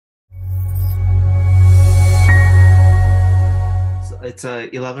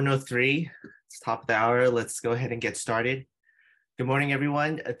It's 11:03. It's top of the hour. Let's go ahead and get started. Good morning,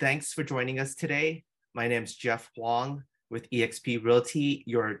 everyone. Thanks for joining us today. My name is Jeff Huang with eXp Realty,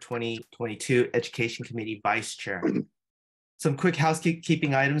 your 2022 Education Committee Vice Chair. Some quick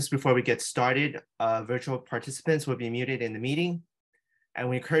housekeeping items before we get started. Virtual participants will be muted in the meeting. And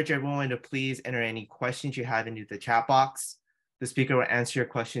we encourage everyone to please enter any questions you have into the chat box. The speaker will answer your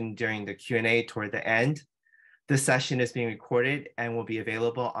question during the Q&A toward the end. This session is being recorded and will be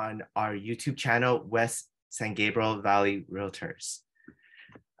available on our YouTube channel, West San Gabriel Valley Realtors.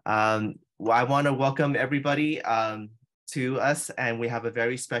 I want to welcome everybody to us, and we have a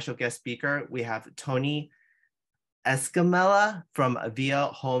very special guest speaker. We have Tony Escamilla from Via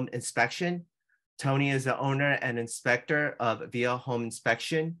Home Inspection. Tony is the owner and inspector of Via Home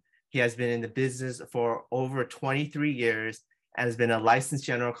Inspection. He has been in the business for over 23 years and has been a licensed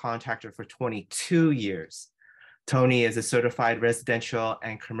general contractor for 22 years. Tony is a certified residential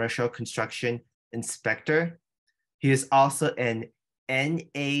and commercial construction inspector. He is also an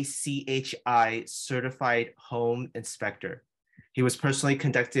NACHI certified home inspector. He was personally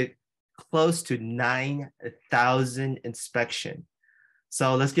conducted close to 9,000 inspections.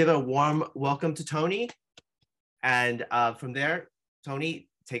 So let's give a warm welcome to Tony. And from there, Tony,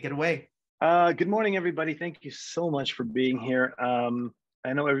 take it away. Good morning, everybody. Thank you so much for being here.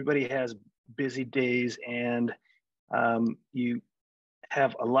 I know everybody has busy days and you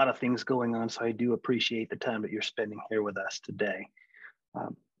have a lot of things going on, so I do appreciate the time that you're spending here with us today.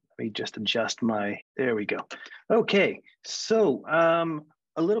 Let me just adjust there we go. Okay, so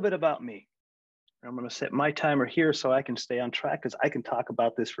a little bit about me. I'm going to set my timer here so I can stay on track because I can talk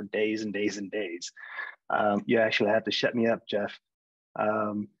about this for days and days and days. You actually have to shut me up, Jeff.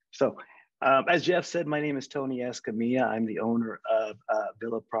 As Jeff said, my name is Tony Escamilla. I'm the owner of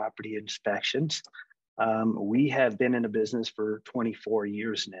Villa Property Inspections. We have been in the business for 24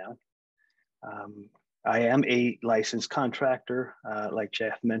 years now. I am a licensed contractor, like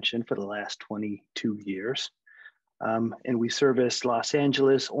Jeff mentioned, for the last 22 years. And we service Los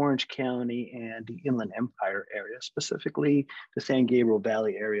Angeles, Orange County, and the Inland Empire area, specifically the San Gabriel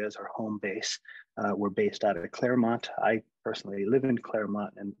Valley area is our home base. We're based out of Claremont. I personally live in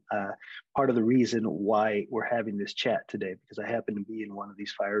Claremont, and part of the reason why we're having this chat today, because I happen to be in one of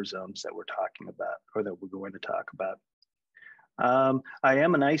these fire zones that we're talking about, or that we're going to talk about. I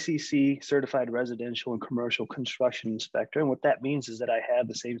am an ICC certified residential and commercial construction inspector. And what that means is that I have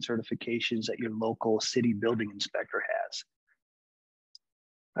the same certifications that your local city building inspector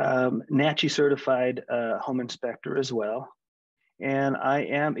has. NACHI certified home inspector as well. And I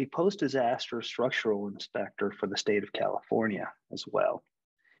am a post-disaster structural inspector for the state of California as well.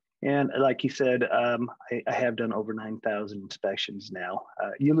 And like you said, I have done over 9,000 inspections now.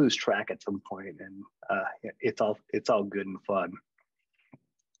 You lose track at some point, and it's all good and fun.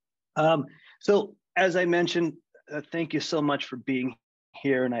 So as I mentioned, thank you so much for being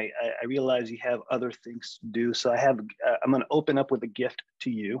here. And I realize you have other things to do. So I'm going to open up with a gift to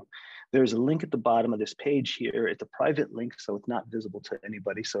you. There's a link at the bottom of this page here. It's a private link, so it's not visible to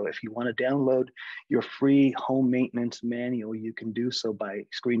anybody. So if you want to download your free home maintenance manual, you can do so by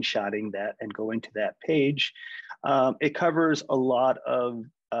screenshotting that and going to that page. It covers a lot of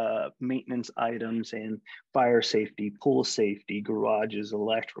maintenance items and fire safety, pool safety, garages,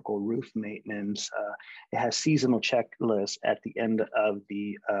 electrical, roof maintenance. It has seasonal checklists at the end of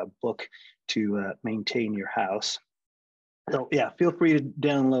the book to maintain your house. So yeah, feel free to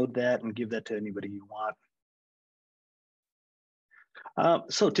download that and give that to anybody you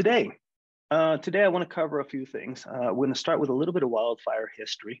want. So today I want to cover a few things. We're going to start with a little bit of wildfire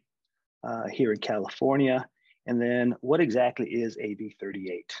history here in California, and then what exactly is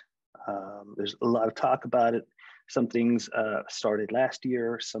AB38? There's a lot of talk about it. Some things started last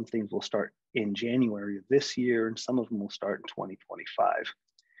year, some things will start in January of this year, and some of them will start in 2025.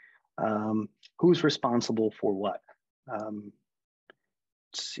 Who's responsible for what?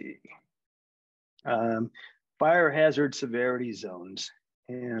 Let's see. Fire hazard severity zones,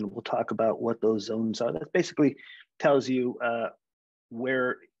 and we'll talk about what those zones are. That basically tells you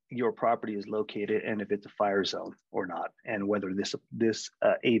where your property is located and if it's a fire zone or not, and whether this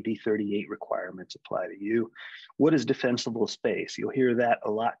AB38 requirements apply to you. What is defensible space? You'll hear that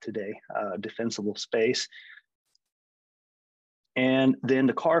a lot today, defensible space. And then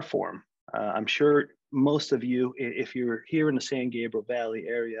the CAR form. I'm sure most of you, if you're here in the San Gabriel Valley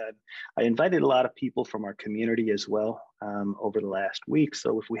area, I invited a lot of people from our community as well over the last week.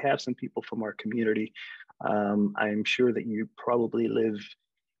 So if we have some people from our community, I'm sure that you probably live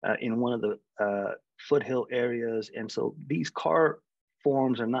in one of the foothill areas. And so these CAR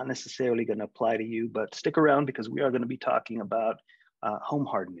forms are not necessarily going to apply to you, but stick around because we are going to be talking about home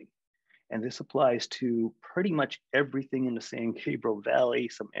hardening. And this applies to pretty much everything in the San Gabriel Valley,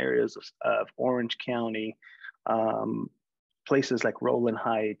 some areas of Orange County, places like Rowland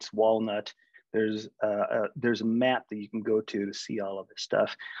Heights, Walnut. There's a map that you can go to see all of this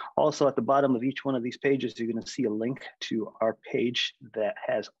stuff. Also, at the bottom of each one of these pages, you're going to see a link to our page that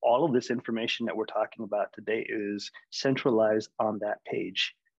has all of this information that we're talking about today is centralized on that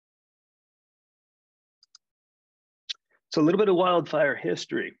page. So a little bit of wildfire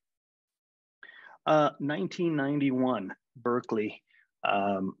history. 1991 Berkeley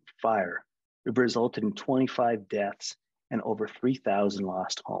fire. It resulted in 25 deaths and over 3,000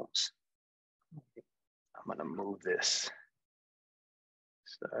 lost homes. I'm gonna move this.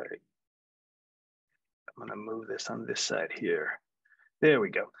 Sorry. I'm gonna move this on this side here. There we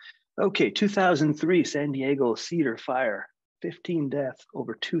go. Okay, 2003 San Diego Cedar fire, 15 deaths,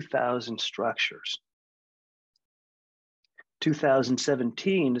 over 2,000 structures.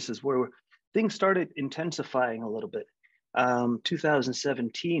 2017, this is where things started intensifying a little bit.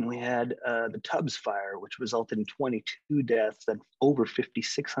 2017, we had the Tubbs fire, which resulted in 22 deaths and over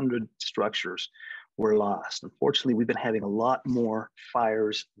 5,600 structures were lost. Unfortunately, we've been having a lot more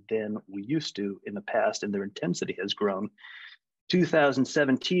fires than we used to in the past, and their intensity has grown.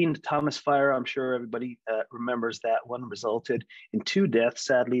 2017, the Thomas fire, I'm sure everybody remembers that one, resulted in 2 deaths.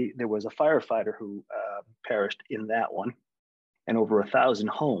 Sadly, there was a firefighter who perished in that one, and over 1,000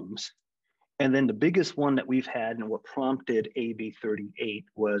 homes. And then the biggest one that we've had and what prompted AB38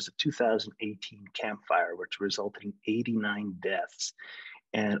 was a 2018 Camp Fire, which resulted in 89 deaths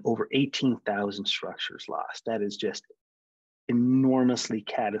and over 18,000 structures lost. That is just enormously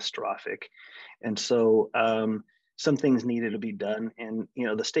catastrophic. And so some things needed to be done. And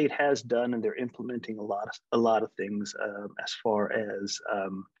the state has done, and they're implementing a lot of things as far as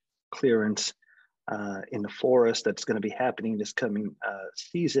clearance in the forest that's going to be happening this coming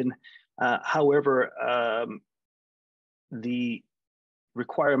season. However, the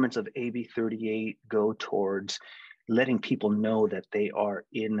requirements of AB38 go towards letting people know that they are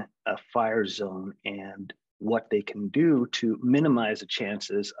in a fire zone and what they can do to minimize the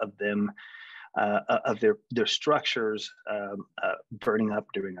chances of them of their structures burning up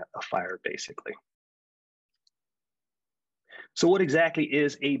during a fire, basically. So what exactly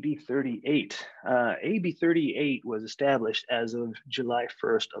is AB38? AB38 was established as of July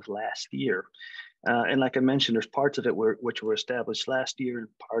 1st of last year. And like I mentioned, there's parts of it which were established last year and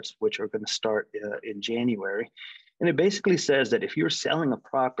parts which are going to start in January. And it basically says that if you're selling a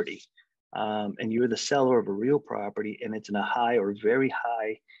property and you're the seller of a real property and it's in a high or very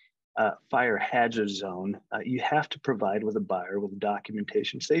high fire hazard zone, you have to provide with a buyer with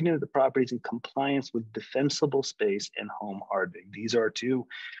documentation stating that the property is in compliance with defensible space and home hardening. These are 2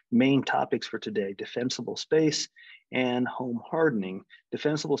 main topics for today: defensible space and home hardening.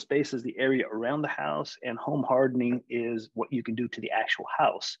 Defensible space is the area around the house, and home hardening is what you can do to the actual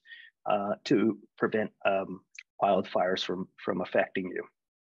house to prevent wildfires from affecting you.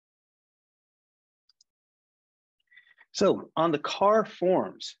 So on the CAR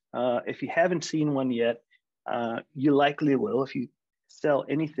forms, if you haven't seen one yet, you likely will. If you sell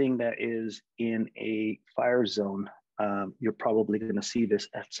anything that is in a fire zone, you're probably going to see this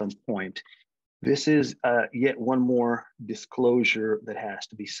at some point. This is yet one more disclosure that has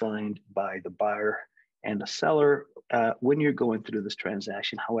to be signed by the buyer and the seller when you're going through this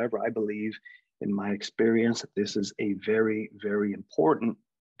transaction. However, I believe, in my experience, that this is a very, very important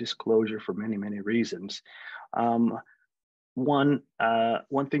disclosure for many, many reasons. One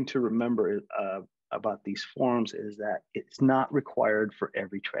thing to remember about these forms is that it's not required for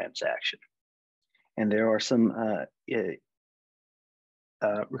every transaction. And there are some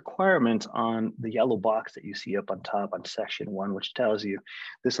requirements on the yellow box that you see up on top on section 1, which tells you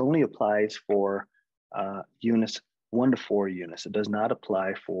this only applies for units 1 to 4 units. It does not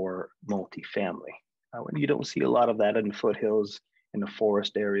apply for multifamily. You don't see a lot of that in the foothills, in the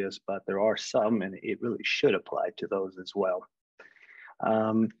forest areas, but there are some, and it really should apply to those as well.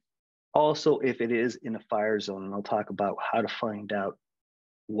 Also, if it is in a fire zone, and I'll talk about how to find out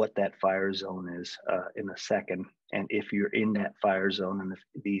what that fire zone is in a second, and if you're in that fire zone and if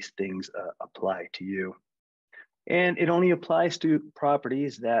these things apply to you. And it only applies to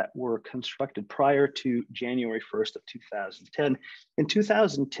properties that were constructed prior to January 1st of 2010. In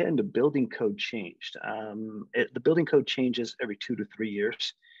 2010, the building code changed. The building code changes every 2 to 3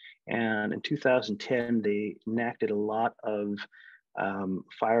 years. And in 2010, they enacted a lot of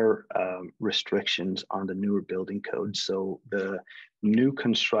fire restrictions on the newer building code. So the new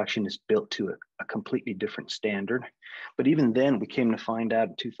construction is built to a completely different standard. But even then, we came to find out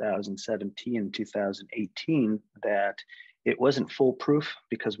in 2017 and 2018 that It wasn't foolproof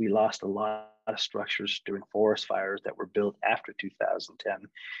because we lost a lot of structures during forest fires that were built after 2010, and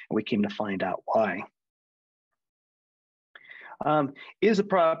we came to find out why. Is a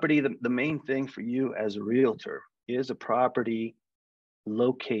property, the main thing for you as a realtor, is a property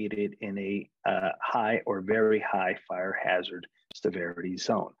located in a high or very high fire hazard severity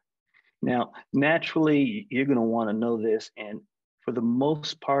zone? Now, naturally, you're going to want to know this, and for the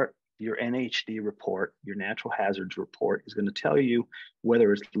most part, your NHD report, your natural hazards report, is going to tell you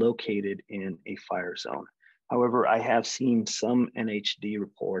whether it's located in a fire zone. However, I have seen some NHD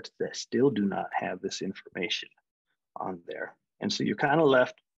reports that still do not have this information on there. And so you're kind of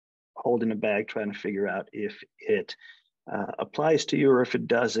left holding a bag trying to figure out if it applies to you or if it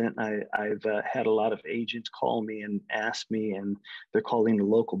doesn't. I've had a lot of agents call me and ask me, and they're calling the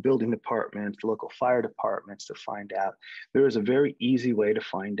local building departments, the local fire departments to find out. There is a very easy way to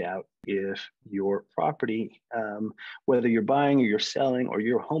find out if your property, whether you're buying or you're selling or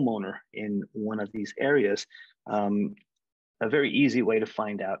you're a homeowner in one of these areas, a very easy way to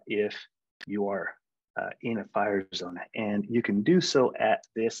find out if you are in a fire zone. And you can do so at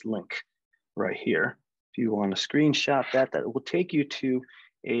this link right here. If you want to screenshot that, that will take you to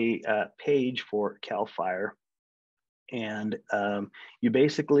a page for CAL FIRE. And you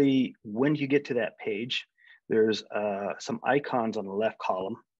basically, when you get to that page, there's some icons on the left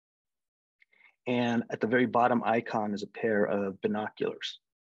column. And at the very bottom icon is a pair of binoculars.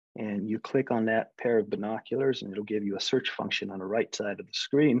 And you click on that pair of binoculars and it'll give you a search function on the right side of the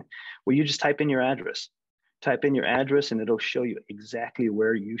screen where you just type in your address. Type in your address and it'll show you exactly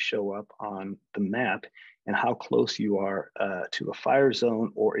where you show up on the map and how close you are to a fire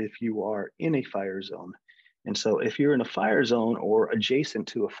zone, or if you are in a fire zone. And so if you're in a fire zone or adjacent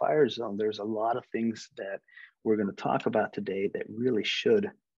to a fire zone, there's a lot of things that we're going to talk about today that really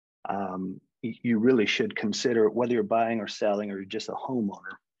should, you really should consider whether you're buying or selling or you're just a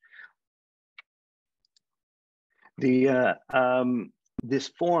homeowner. This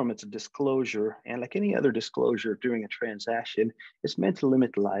form, it's a disclosure, and like any other disclosure during a transaction, it's meant to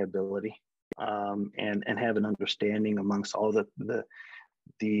limit liability and have an understanding amongst all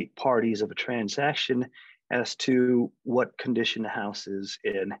the parties of a transaction as to what condition the house is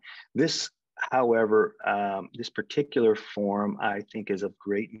in. This, however, this particular form, I think, is of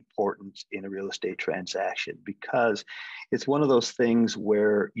great importance in a real estate transaction because it's one of those things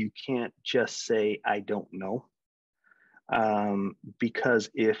where you can't just say, I don't know. Because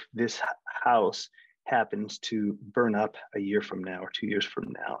if this house happens to burn up a year from now or 2 years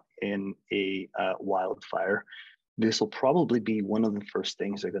from now in a wildfire, this will probably be one of the first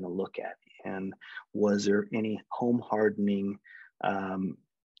things they're going to look at. And was there any home hardening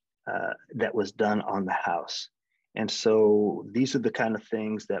that was done on the house? And so these are the kind of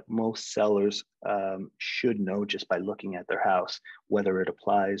things that most sellers should know just by looking at their house, whether it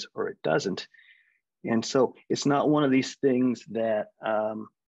applies or it doesn't. And so it's not one of these things that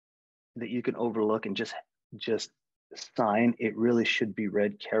that you can overlook and just sign. It really should be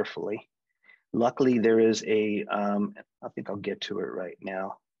read carefully. Luckily, there is a, I think I'll get to it right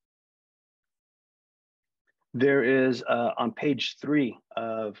now. There is on page 3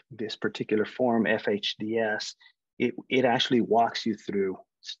 of this particular form, FHDS, it actually walks you through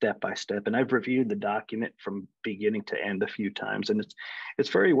step by step. And I've reviewed the document from beginning to end a few times, and it's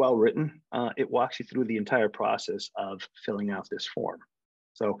very well written. It walks you through the entire process of filling out this form.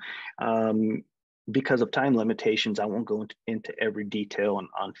 So because of time limitations, I won't go into every detail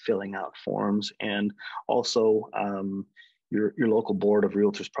on filling out forms. And also your local board of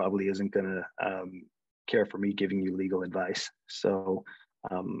realtors probably isn't gonna care for me giving you legal advice. So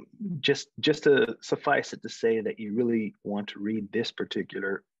just to suffice it to say that you really want to read this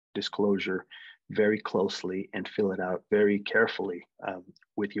particular disclosure very closely and fill it out very carefully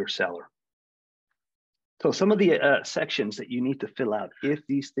with your seller. So some of the sections that you need to fill out, if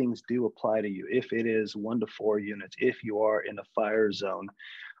these things do apply to you, if it is 1 to 4 units, if you are in a fire zone,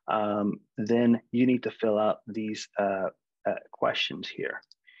 then you need to fill out these questions here.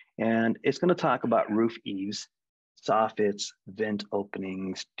 And it's going to talk about roof eaves, soffits, vent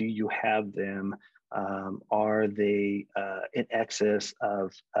openings. Do you have them? Are they in excess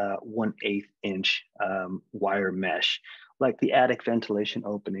of 1/8 inch wire mesh, like the attic ventilation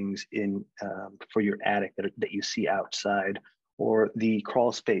openings in for your attic that you see outside, or the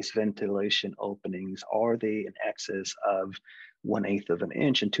crawl space ventilation openings? Are they in excess of 1/8 of an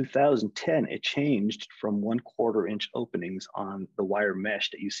inch? In 2010, it changed from 1/4 inch openings on the wire mesh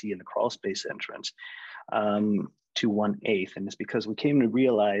that you see in the crawl space entrance to 1/8. And it's because we came to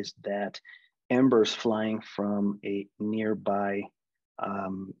realize that embers flying from a nearby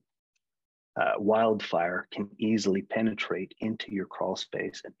wildfire can easily penetrate into your crawl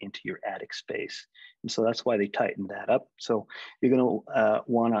space and into your attic space. And so that's why they tightened that up. So you're going to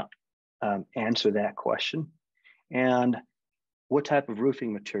want to answer that question. And what type of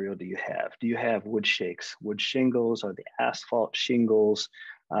roofing material do you have? Do you have wood shakes, wood shingles, or the asphalt shingles,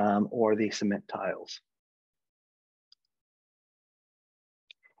 or the cement tiles?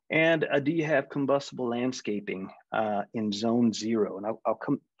 And do you have combustible landscaping in zone 0? And I'll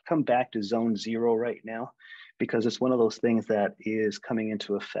come back to zone 0 right now, because it's one of those things that is coming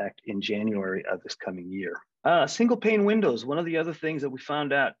into effect in January of this coming year. Single pane windows. One of the other things that we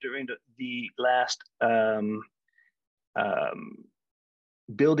found out during the last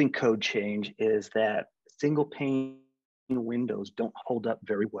building code change is that single pane windows don't hold up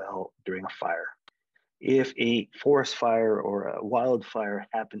very well during a fire. If a forest fire or a wildfire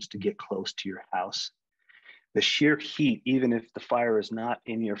happens to get close to your house, the sheer heat, even if the fire is not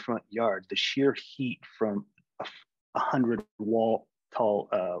in your front yard, the sheer heat from a 100 wall tall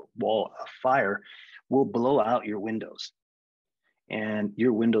wall of fire will blow out your windows, and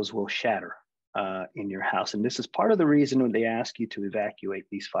your windows will shatter in your house. And this is part of the reason when they ask you to evacuate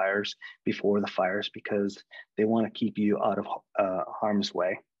these fires before the fires, because they want to keep you out of harm's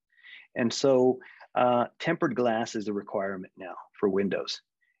way. And so tempered glass is a requirement now for windows.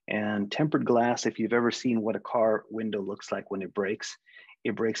 And tempered glass, if you've ever seen what a car window looks like when it breaks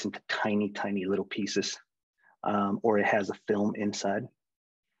into tiny, tiny little pieces, or it has a film inside.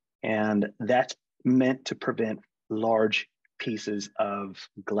 And that's meant to prevent large pieces of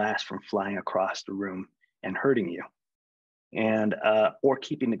glass from flying across the room and hurting you, and or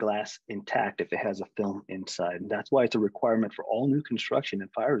keeping the glass intact if it has a film inside. And that's why it's a requirement for all new construction in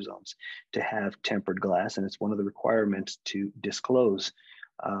fire zones to have tempered glass, and it's one of the requirements to disclose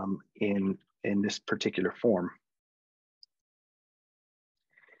in this particular form.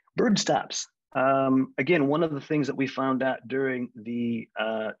 Bird stops. Again, one of the things that we found out during the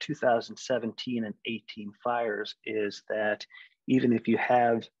 2017 and 18 fires is that even if you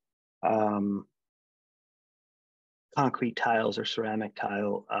have concrete tiles or ceramic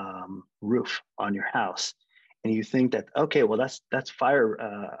tile roof on your house, and you think that, okay, well, that's fire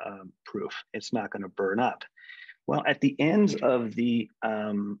proof, it's not going to burn up. Well, at the ends of the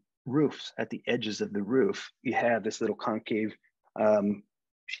roofs, at the edges of the roof, you have this little concave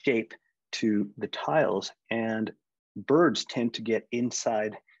shape to the tiles, and birds tend to get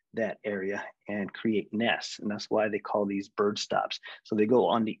inside that area and create nests, and that's why they call these bird stops. So they go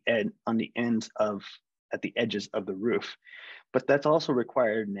on the ends of, at the edges of the roof. But that's also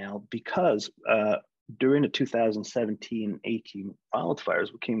required now because during the 2017-18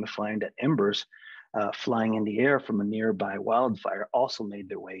 wildfires, we came to find that embers flying in the air from a nearby wildfire also made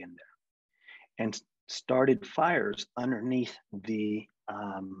their way in there and started fires underneath the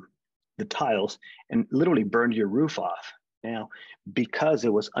tiles and literally burned your roof off. Now, because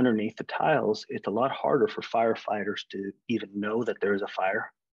it was underneath the tiles, it's a lot harder for firefighters to even know that there is a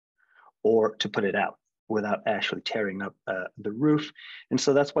fire or to put it out without actually tearing up the roof. And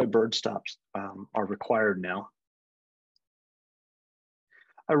so that's why bird stops are required now.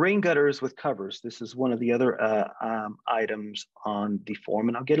 Rain gutters with covers. This is one of the other items on the form,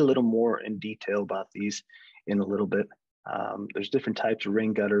 and I'll get a little more in detail about these in a little bit. There's different types of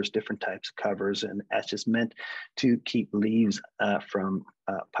rain gutters, different types of covers, and that's just meant to keep leaves from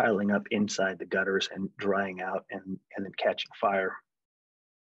piling up inside the gutters and drying out and then catching fire.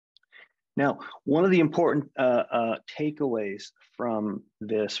 Now, one of the important takeaways from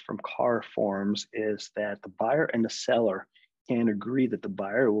this, from CAR forms, is that the buyer and the seller can agree that the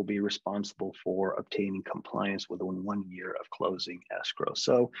buyer will be responsible for obtaining compliance within 1 year of closing escrow.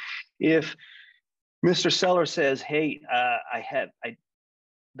 So if Mr. Seller says, hey,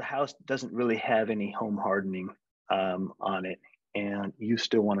 the house doesn't really have any home hardening on it, and you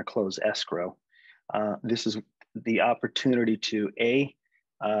still want to close escrow, this is the opportunity to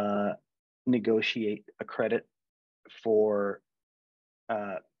negotiate a credit for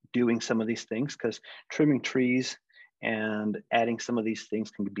doing some of these things, because trimming trees and adding some of these things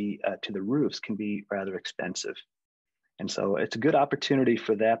can be to the roofs can be rather expensive. And so it's a good opportunity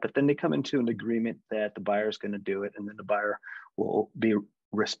for that, but then they come into an agreement that the buyer is going to do it, and then the buyer will be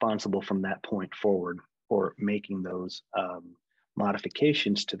responsible from that point forward for making those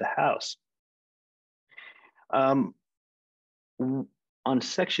modifications to the house. On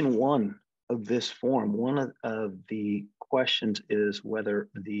section 1 of this form, one of the questions is whether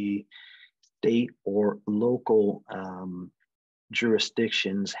the state or local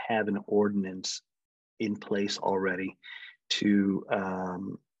jurisdictions have an ordinance in place already to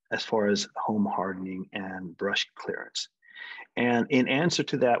as far as home hardening and brush clearance. And in answer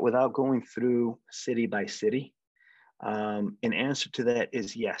to that, without going through city by city, in answer to that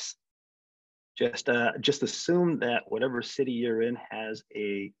is yes. Just assume that whatever city you're in has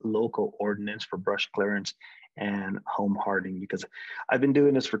a local ordinance for brush clearance and home hardening, because I've been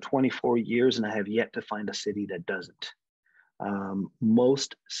doing this for 24 years and I have yet to find a city that doesn't.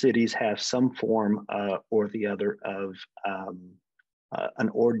 Most cities have some form or the other of an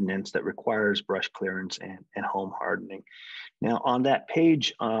ordinance that requires brush clearance and home hardening. Now, on that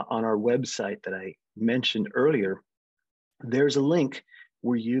page on our website that I mentioned earlier, there's a link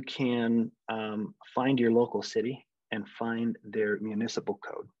where you can find your local city and find their municipal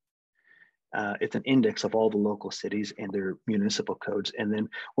code. It's an index of all the local cities and their municipal codes. And then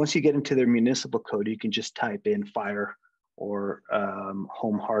once you get into their municipal code, you can just type in fire or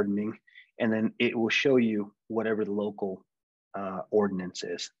home hardening, and then it will show you whatever the local ordinance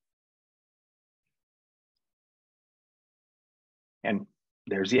is. And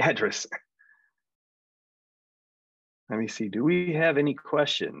there's the address. Let me see, do we have any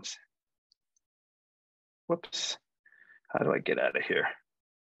questions? Whoops, how do I get out of here?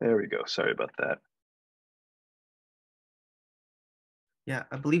 There we go, sorry about that. Yeah,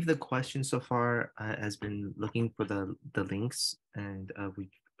 I believe the question so far has been looking for the links, and we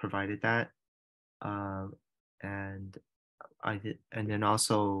provided that. And then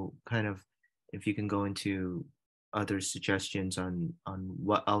also kind of if you can go into other suggestions on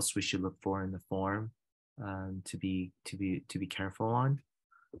what else we should look for in the form to be careful on.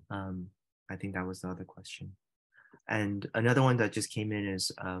 I think that was the other question. And another one that just came in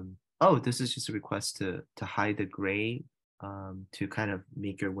is oh, this is just a request to hide the gray to kind of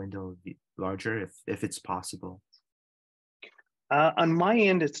make your window larger if it's possible. On my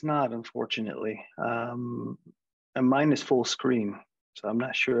end, it's not, unfortunately. And mine is full screen, so I'm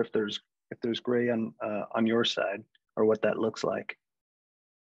not sure if there's gray on your side or what that looks like.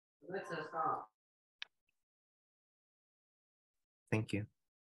 Thank you.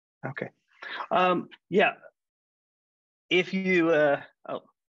 Okay. Yeah. If you, oh,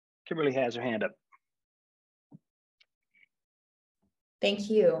 Kimberly has her hand up. Thank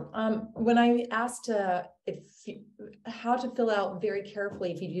you. When I asked how to fill out very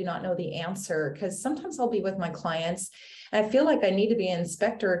carefully if you do not know the answer, because sometimes I'll be with my clients and I feel like I need to be an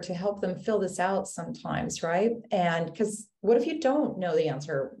inspector to help them fill this out sometimes, right? And because what if you don't know the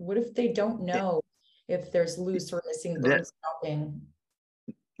answer? What if they don't know if there's loose or missing bird stopping?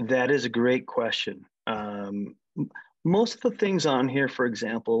 That is a great question. Most of the things on here, for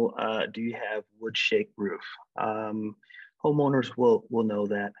example, do you have wood shake roof? Homeowners will know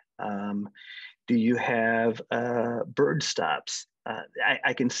that. Do you have bird stops?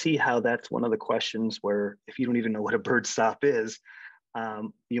 I can see how that's one of the questions where if you don't even know what a bird stop is,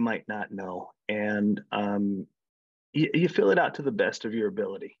 you might not know. And you fill it out to the best of your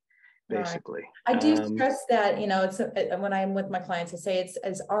ability, basically. Right. I do stress that, you know, it's when I'm with my clients, I say it's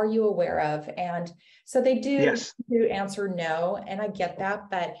as are you aware of? And so they do answer no, and I get that.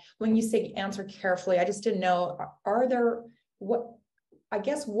 But when you say answer carefully, I just didn't know, are there what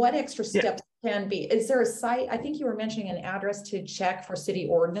extra steps can be? Is there a site? I think you were mentioning an address to check for city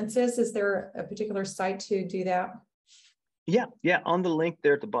ordinances. Is there a particular site to do that? Yeah, on the link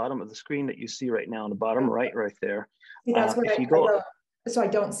there at the bottom of the screen that you see right now, on the bottom right there. See, that's what I go. So I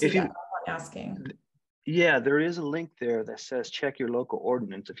don't see that. I'm asking. Yeah, there is a link there that says check your local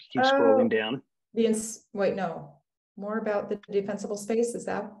ordinance. If you keep scrolling down. Wait, no. More about the defensible space, is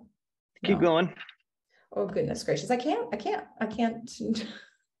that? Keep going. Oh, goodness gracious. I can't. I can't.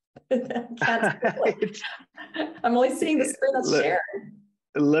 I'm only seeing the screen that's shared.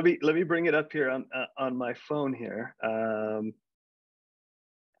 Let me bring it up here on my phone here.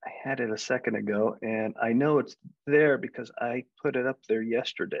 I had it a second ago, and I know it's there because I put it up there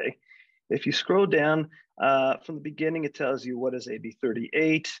yesterday. If you scroll down from the beginning, it tells you what is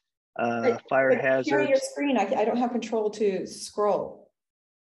AB38, fire hazards. Share your screen. I don't have control to scroll.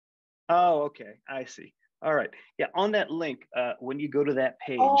 Oh, okay. I see. All right. Yeah, on that link, when you go to that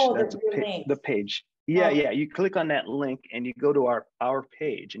page, that's the page. Yeah, you click on that link and you go to our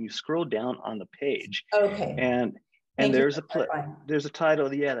page and you scroll down on the page. Okay. And there's a title,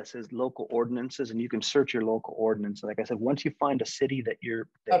 that says local ordinances, and you can search your local ordinance. Like I said, once you find a city that you're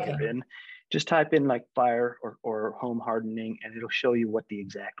in, just type in like fire or home hardening, and it'll show you what the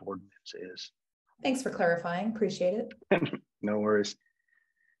exact ordinance is. Thanks for clarifying. Appreciate it. No worries.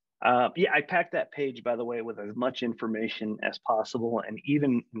 I packed that page, by the way, with as much information as possible. And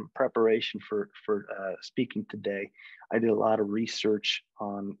even in preparation for speaking today, I did a lot of research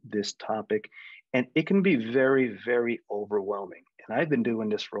on this topic, and it can be very, very overwhelming. And I've been doing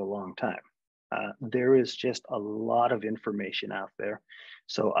this for a long time. There is just a lot of information out there.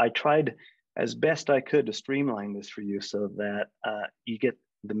 So I tried as best I could to streamline this for you so that you get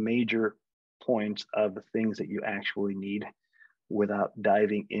the major points of the things that you actually need without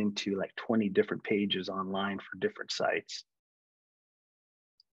diving into like 20 different pages online for different sites.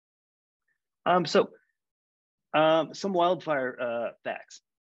 Some wildfire facts.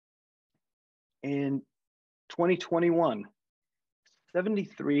 In 2021,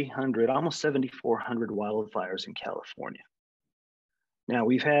 7,300, almost 7,400 wildfires in California. Now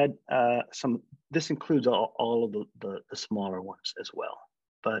we've had this includes all of the smaller ones as well,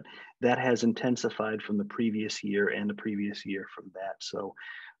 but that has intensified from the previous year and the previous year from that. So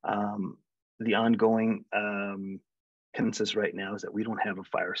the ongoing consensus right now is that we don't have a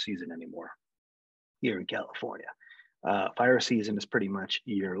fire season anymore here in California. Fire season is pretty much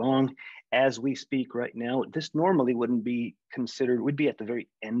year long. As we speak right now, this normally wouldn't be considered, would be at the very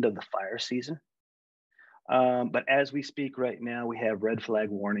end of the fire season. But as we speak right now, we have red flag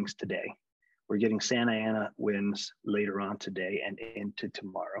warnings today. We're getting Santa Ana winds later on today and into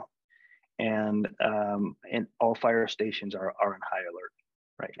tomorrow. And all fire stations are on high alert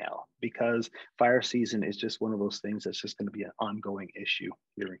right now because fire season is just one of those things that's just going to be an ongoing issue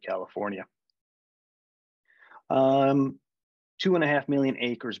here in California. 2.5 million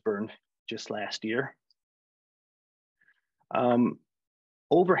acres burned just last year.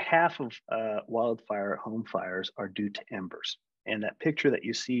 Over half of wildfire home fires are due to embers. And that picture that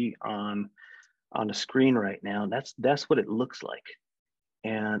you see on the screen right now, that's what it looks like.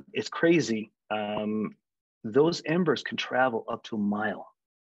 And it's crazy. Those embers can travel up to a mile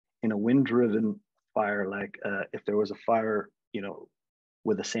in a wind-driven fire. Like if there was a fire, you know,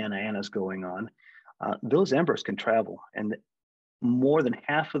 with the Santa Anas going on, those embers can travel, and more than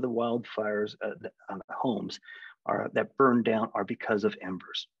half of the wildfires on homes that burn down are because of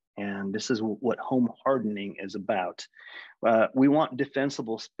embers. And this is what home hardening is about. We want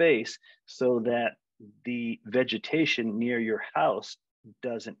defensible space so that the vegetation near your house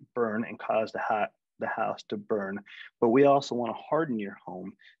doesn't burn and cause the house to burn. But we also want to harden your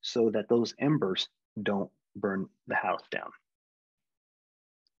home so that those embers don't burn the house down.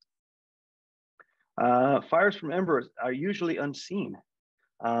 Fires from embers are usually unseen,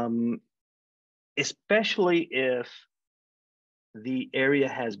 especially if the area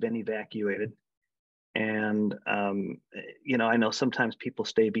has been evacuated. And, you know, I know sometimes people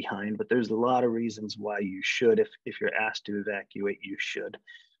stay behind, but there's a lot of reasons why you should. If you're asked to evacuate, you should.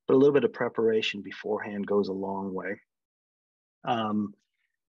 But a little bit of preparation beforehand goes a long way.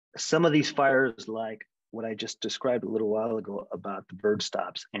 Some of these fires, like what I just described a little while ago about the bird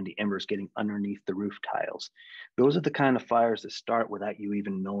stops and the embers getting underneath the roof tiles. Those are the kind of fires that start without you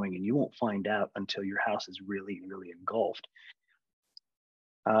even knowing, and you won't find out until your house is really, really engulfed.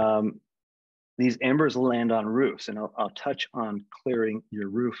 These embers will land on roofs, and I'll touch on clearing your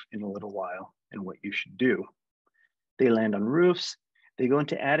roof in a little while and what you should do. They land on roofs, they go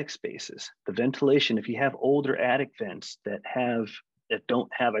into attic spaces. The ventilation, if you have older attic vents that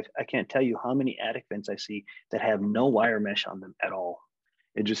don't have, I can't tell you how many attic vents I see that have no wire mesh on them at all.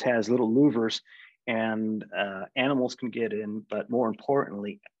 It just has little louvers, and animals can get in, but more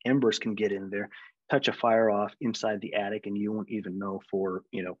importantly, embers can get in there, touch a fire off inside the attic, and you won't even know for,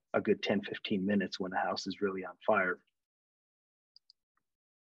 you know, a good 10, 15 minutes when the house is really on fire.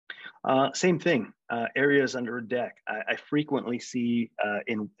 Same thing, areas under a deck. I frequently see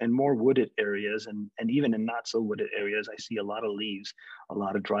in more wooded areas and even in not so wooded areas, I see a lot of leaves, a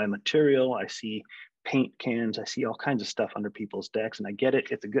lot of dry material. I see paint cans. I see all kinds of stuff under people's decks, and I get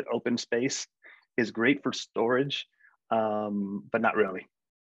it. It's a good open space. It's great for storage, but not really.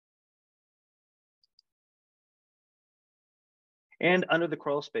 And under the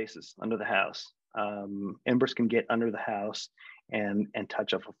crawl spaces, under the house. Embers can get under the house and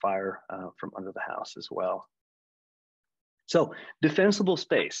touch up a fire from under the house as well. So defensible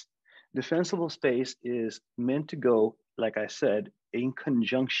space. Defensible space is meant to go, like I said, in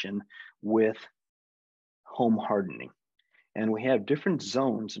conjunction with home hardening. And we have different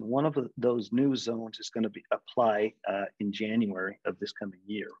zones, and one of those new zones is going to apply in January of this coming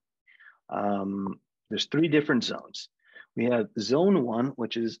year. There's 3 different zones. We have zone 1,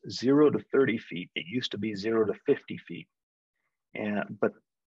 which is 0 to 30 feet. It used to be 0 to 50 feet. But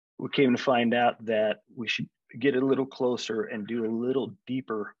we came to find out that we should get a little closer and do a little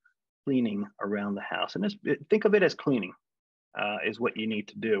deeper cleaning around the house. And think of it as cleaning is what you need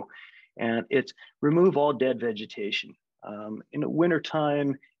to do. And it's remove all dead vegetation. In the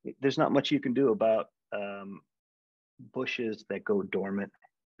wintertime, there's not much you can do about bushes that go dormant.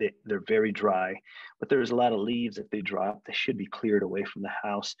 They're very dry, but there's a lot of leaves that they drop. They should be cleared away from the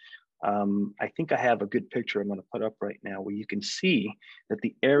house. I think I have a good picture I'm going to put up right now where you can see that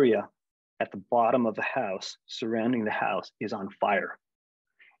the area at the bottom of the house surrounding the house is on fire.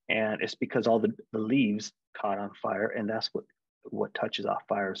 And it's because all the leaves caught on fire, and that's what touches off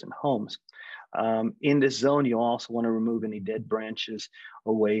fires in homes. In this zone, you also want to remove any dead branches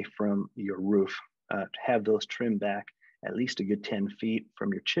away from your roof. Have those trimmed back at least a good 10 feet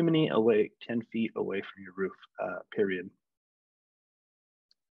from your chimney, 10 feet away from your roof, period.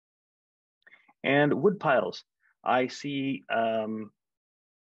 And wood piles. I see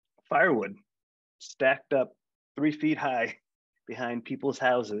firewood stacked up 3 feet high behind people's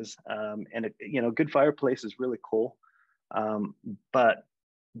houses. And good fireplace is really cool. But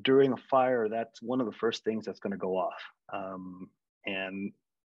during a fire, that's one of the first things that's going to go off. And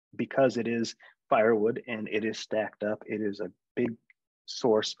because it is firewood and it is stacked up, it is a big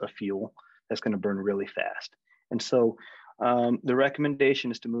source of fuel that's going to burn really fast. And so the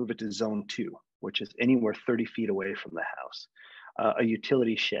recommendation is to move it to zone 2, which is anywhere 30 feet away from the house. A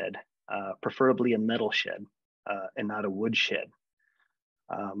utility shed, preferably a metal shed and not a wood shed,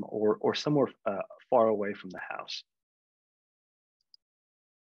 or somewhere far away from the house.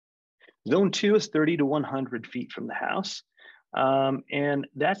 Zone 2 is 30 to 100 feet from the house. And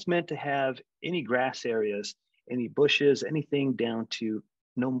that's meant to have any grass areas, any bushes, anything down to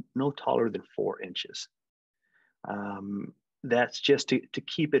no taller than 4 inches. That's just to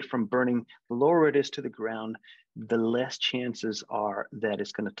keep it from burning. The lower it is to the ground, the less chances are that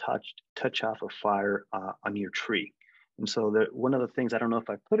it's going to touch off a fire on your tree. And so one of the things, I don't know if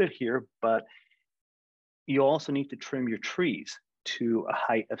I put it here, but you also need to trim your trees to a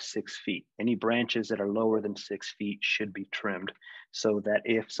height of 6 feet. Any branches that are lower than 6 feet should be trimmed so that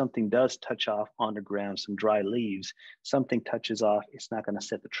if something does touch off on the ground, some dry leaves, something touches off, it's not going to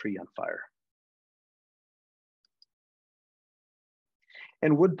set the tree on fire.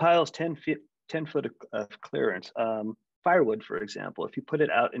 And wood piles, 10 foot of clearance. Firewood, for example, if you put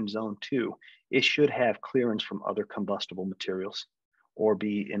it out in zone 2, it should have clearance from other combustible materials or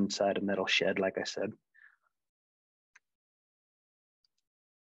be inside a metal shed, like I said.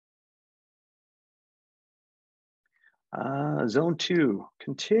 Zone 2,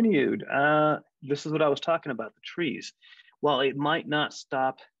 continued. This is what I was talking about, the trees. While it might not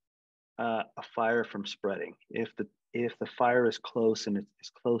stop a fire from spreading, if the fire is close and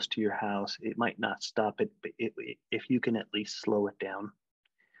it's close to your house, it might not stop it, but if you can at least slow it down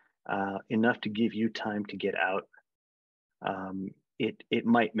enough to give you time to get out, it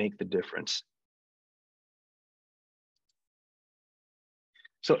might make the difference.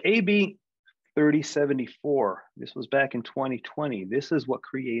 So AB38, this was back in 2020. This is what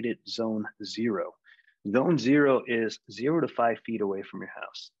created zone 0. Zone 0 is 0 to 5 feet away from your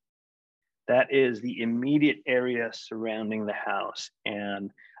house. That is the immediate area surrounding the house.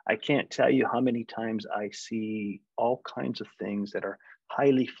 And I can't tell you how many times I see all kinds of things that are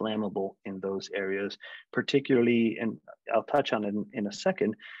highly flammable in those areas, particularly, and I'll touch on it in a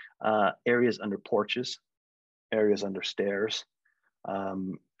second, areas under porches, areas under stairs,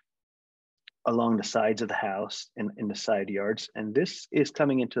 along the sides of the house and in the side yards. And this is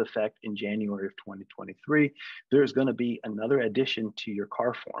coming into effect in January of 2023. There's going to be another addition to your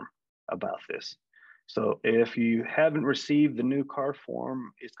car form about this. So if you haven't received the new car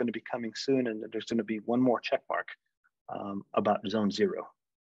form, it's going to be coming soon, and there's going to be one more check mark about zone 0.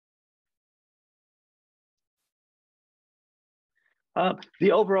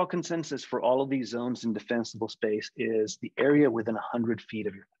 The overall consensus for all of these zones in defensible space is the area within 100 feet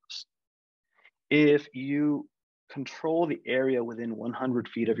of your house. If you control the area within 100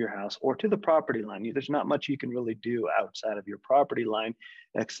 feet of your house or to the property line, there's not much you can really do outside of your property line,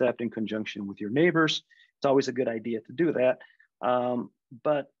 except in conjunction with your neighbors. It's always a good idea to do that.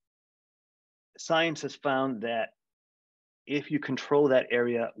 But science has found that if you control that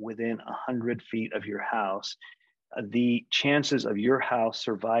area within 100 feet of your house, the chances of your house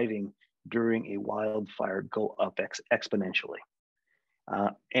surviving during a wildfire go up exponentially.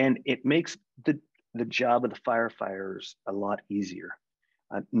 And it makes the job of the firefighters a lot easier,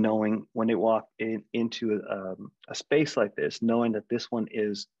 knowing when they walk into a space like this, knowing that this one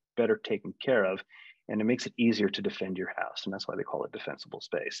is better taken care of, and it makes it easier to defend your house. And that's why they call it defensible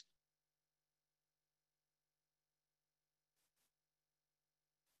space.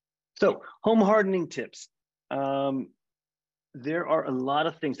 So home hardening tips. There are a lot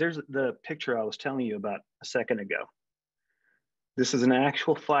of things. There's the picture I was telling you about a second ago. This is an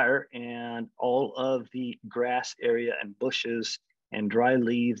actual fire, and all of the grass area and bushes and dry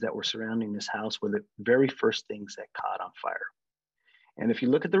leaves that were surrounding this house were the very first things that caught on fire. And if you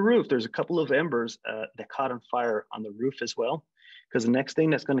look at the roof, there's a couple of embers that caught on fire on the roof as well. because the next thing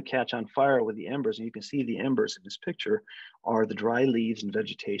that's going to catch on fire with the embers, and you can see the embers in this picture, are the dry leaves and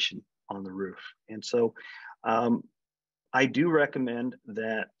vegetation on the roof. And so I do recommend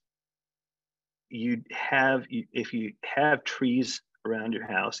that if you have trees around your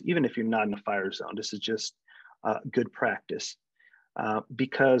house, even if you're not in a fire zone, this is just good practice.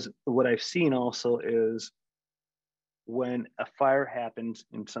 Because what I've seen also is when a fire happens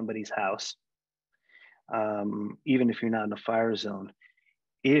in somebody's house, even if you're not in a fire zone,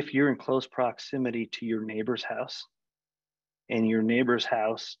 if you're in close proximity to your neighbor's house and your neighbor's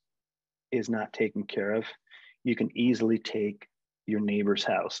house is not taken care of, you can easily take your neighbor's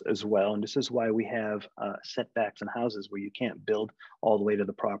house as well. And this is why we have setbacks in houses where you can't build all the way to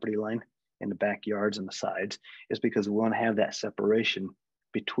the property line in the backyards and the sides, is because we want to have that separation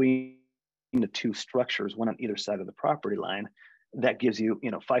between the two structures, one on either side of the property line. That gives you,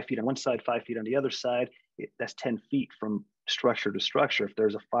 5 feet on one side, 5 feet on the other side. That's 10 feet from structure to structure. If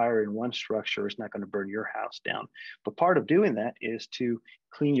there's a fire in one structure, it's not going to burn your house down. But part of doing that is to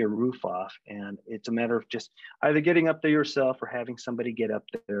clean your roof off. And it's a matter of just either getting up there yourself or having somebody get up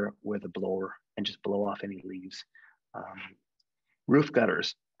there with a blower and just blow off any leaves. Roof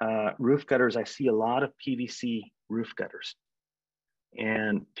gutters. I see a lot of PVC roof gutters.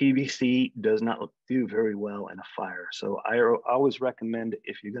 And PVC does not do very well in a fire. So I always recommend,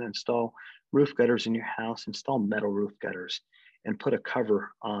 if you're going to install roof gutters in your house, install metal roof gutters and put a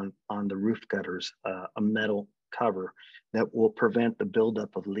cover on the roof gutters, a metal cover that will prevent the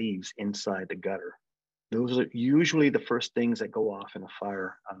buildup of leaves inside the gutter. Those are usually the first things that go off in a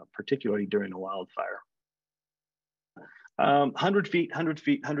fire, particularly during a wildfire. 100 feet, 100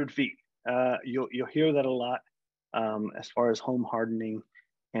 feet, 100 feet. You'll hear that a lot. As far as home hardening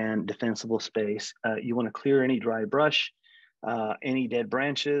and defensible space, you want to clear any dry brush, any dead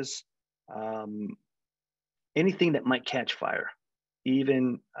branches, anything that might catch fire.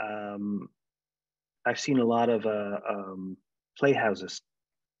 Even I've seen a lot of playhouses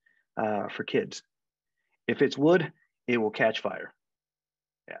for kids. If it's wood, it will catch fire.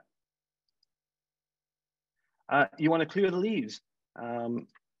 Yeah. You want to clear the leaves.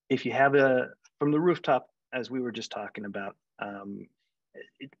 If you have from the rooftop, as we were just talking about,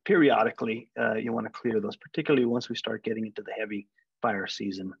 periodically, you want to clear those, particularly once we start getting into the heavy fire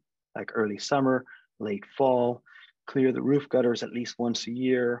season, like early summer, late fall. Clear the roof gutters at least once a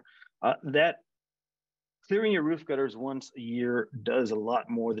year. That clearing your roof gutters once a year does a lot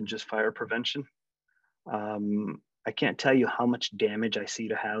more than just fire prevention. I can't tell you how much damage I see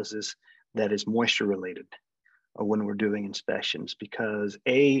to houses that is moisture related when we're doing inspections, because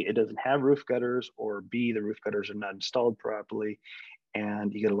A, it doesn't have roof gutters, or B, the roof gutters are not installed properly,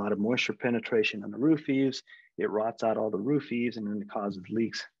 and you get a lot of moisture penetration on the roof eaves. It rots out all the roof eaves, and then it causes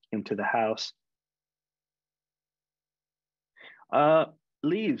leaks into the house.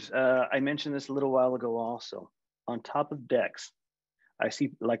 Leaves, I mentioned this a little while ago also. On top of decks, I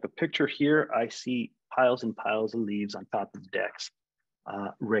see, like the picture here, I see piles and piles of leaves on top of decks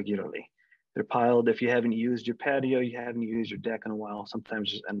regularly. They're piled. If you haven't used your patio, you haven't used your deck in a while,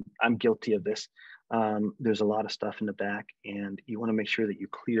 sometimes, and I'm guilty of this, there's a lot of stuff in the back, and you want to make sure that you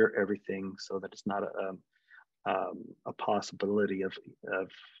clear everything so that it's not a possibility of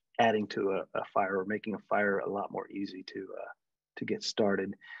adding to a fire or making a fire a lot more easy to get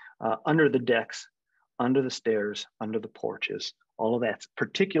started. Under the decks, under the stairs, under the porches, all of that,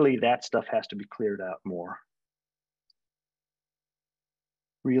 particularly that stuff, has to be cleared out more.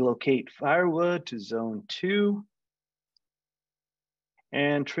 Relocate firewood to zone 2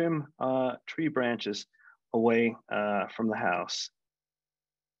 and trim tree branches away from the house.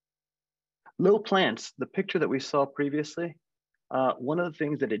 Low plants, the picture that we saw previously, one of the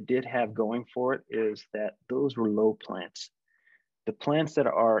things that it did have going for it is that those were low plants. The plants that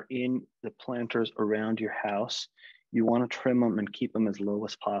are in the planters around your house, you want to trim them and keep them as low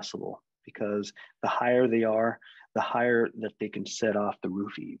as possible, because the higher they are, the higher that they can set off the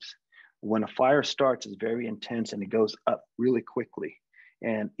roof eaves. When a fire starts, it's very intense and it goes up really quickly.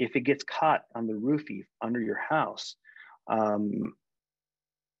 And if it gets caught on the roof eave under your house,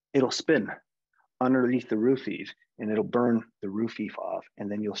 it'll spin underneath the roof eave and it'll burn the roof eave off, and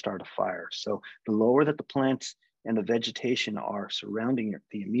then you'll start a fire. So the lower that the plants and the vegetation are surrounding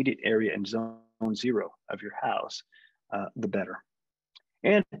the immediate area in zone 0 of your house, the better.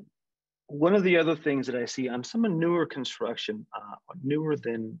 And one of the other things that I see on some newer construction, newer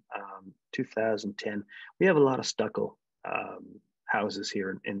than 2010, we have a lot of stucco houses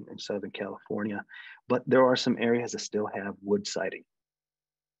here in Southern California, but there are some areas that still have wood siding.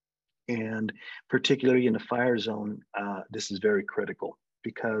 And particularly in the fire zone, this is very critical,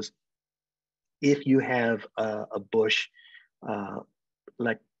 because if you have a bush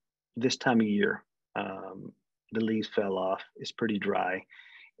like this time of year, the leaves fell off, it's pretty dry.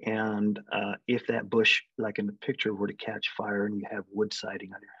 And if that bush, like in the picture, were to catch fire and you have wood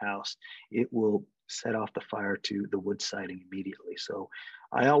siding on your house, it will set off the fire to the wood siding immediately. So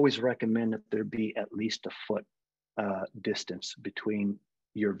I always recommend that there be at least a foot distance between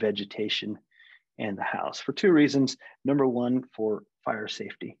your vegetation and the house for two reasons. Number one, for fire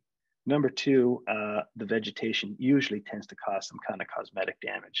safety. Number two, the vegetation usually tends to cause some kind of cosmetic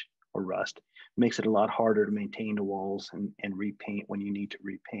damage or rust. Makes it a lot harder to maintain the walls and repaint when you need to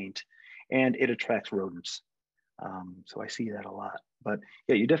repaint. And it attracts rodents. So I see that a lot. But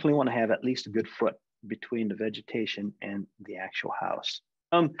yeah, you definitely want to have at least a good foot between the vegetation and the actual house.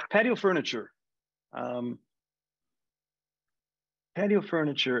 Patio furniture. Patio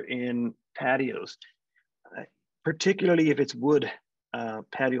furniture in patios, particularly if it's wood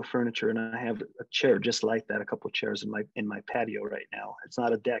patio furniture, and I have a chair just like that, a couple of chairs in my patio right now. It's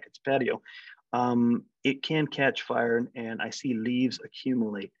not a deck, it's patio. It can catch fire, and I see leaves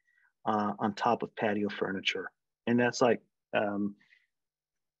accumulate on top of patio furniture, and that's like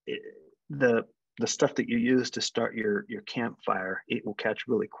the stuff that you use to start your campfire. It will catch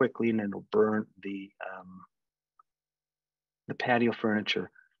really quickly, and it'll burn the patio furniture.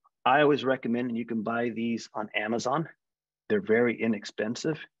 I always recommend, and you can buy these on Amazon. They're very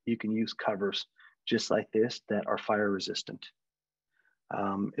inexpensive. You can use covers just like this that are fire resistant.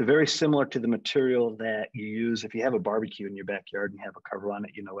 Very similar to the material that you use if you have a barbecue in your backyard and you have a cover on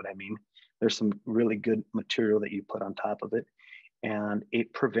it, you know what I mean? There's some really good material that you put on top of it, and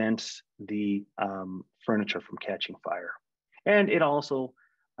it prevents the furniture from catching fire. And it also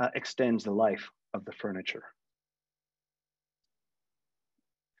extends the life of the furniture.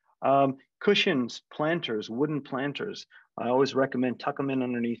 Cushions, planters, wooden planters. I always recommend tuck them in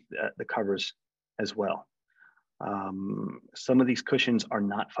underneath the covers as well. Some of these cushions are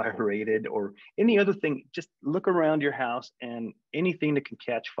not fire rated or any other thing. Just look around your house, and anything that can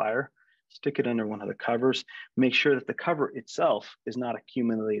catch fire, stick it under one of the covers. Make sure that the cover itself is not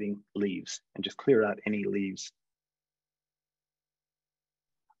accumulating leaves, and just clear out any leaves.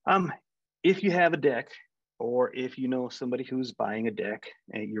 If you have a deck, or if you know somebody who's buying a deck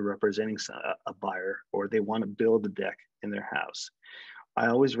and you're representing a buyer, or they want to build a deck in their house, I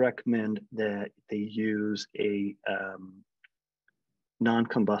always recommend that they use a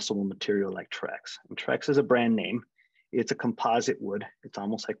non-combustible material like Trex. And Trex is a brand name. It's a composite wood. It's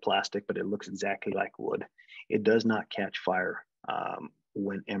almost like plastic, but it looks exactly like wood. It does not catch fire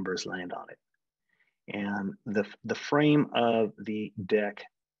when embers land on it. And the frame of the deck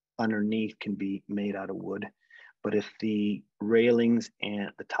underneath can be made out of wood, but if the railings and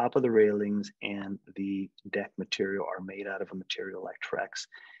the top of the railings and the deck material are made out of a material like Trex,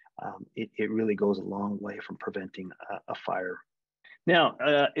 it really goes a long way from preventing a fire. Now,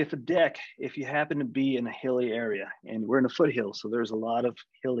 if you happen to be in a hilly area, and we're in a foothill, so there's a lot of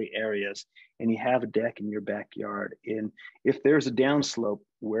hilly areas, and you have a deck in your backyard, and if there's a downslope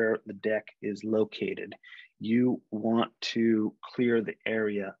where the deck is located, you want to clear the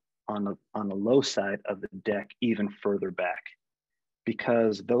area on the low side of the deck even further back,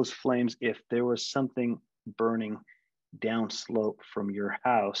 because those flames, if there was something burning downslope from your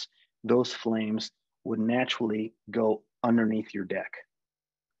house, those flames would naturally go underneath your deck.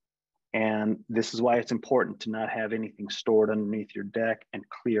 And this is why it's important to not have anything stored underneath your deck and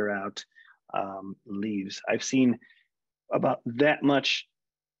clear out leaves. I've seen about that much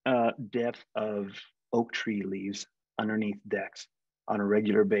depth of oak tree leaves underneath decks on a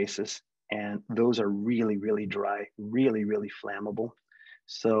regular basis, and those are really, really dry, really, really flammable.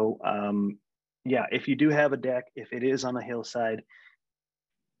 So yeah, if you do have a deck, if it is on a hillside,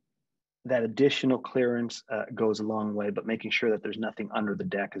 that additional clearance goes a long way, but making sure that there's nothing under the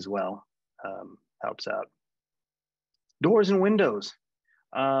deck as well helps out. Doors and windows.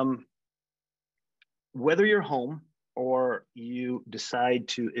 Whether you're home or you decide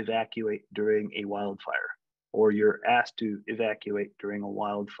to evacuate during a wildfire, or you're asked to evacuate during a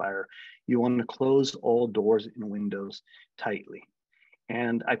wildfire, you want to close all doors and windows tightly.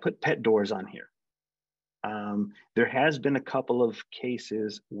 And I put pet doors on here. There has been a couple of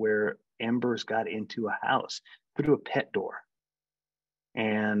cases where embers got into a house through a pet door.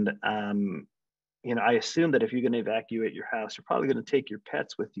 And, you know, I assume that if you're going to evacuate your house, you're probably going to take your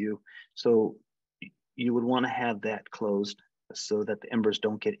pets with you. So you would want to have that closed so that the embers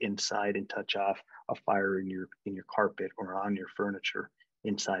don't get inside and touch off a fire in your carpet or on your furniture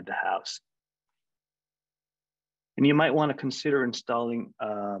inside the house. And you might want to consider installing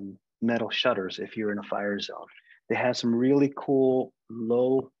metal shutters if you're in a fire zone. They have some really cool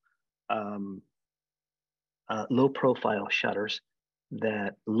low low profile shutters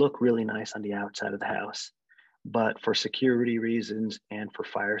that look really nice on the outside of the house, but for security reasons and for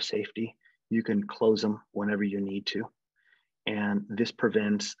fire safety, you can close them whenever you need to. And this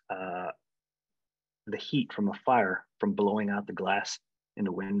prevents the heat from a fire from blowing out the glass in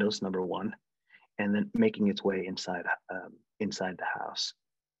the windows, number one, and then making its way inside the house.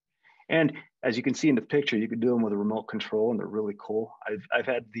 And as you can see in the picture, you can do them with a remote control, and they're really cool. I've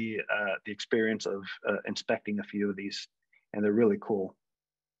had the experience of inspecting a few of these, and they're really cool.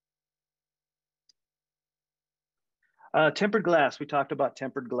 Tempered glass. We talked about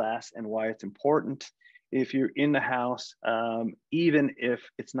tempered glass and why it's important. If you're in the house, even if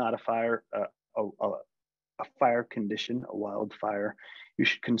it's not a fire, a fire condition, a wildfire, you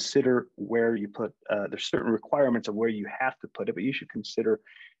should consider where you put. There's certain requirements of where you have to put it, but you should consider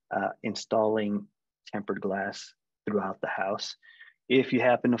installing tempered glass throughout the house. If you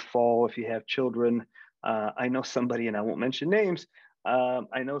happen to fall, if you have children, I know somebody, and I won't mention names,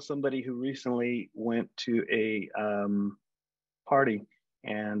 I know somebody who recently went to a party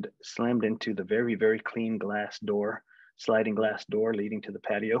and slammed into the very, very clean glass door, sliding glass door leading to the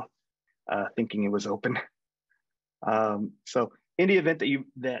patio, thinking it was open. So in the event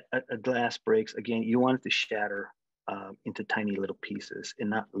that a glass breaks, again, you want it to shatter into tiny little pieces and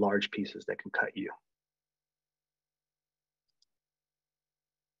not large pieces that can cut you.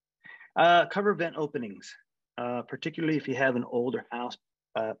 Cover vent openings, particularly if you have an older house,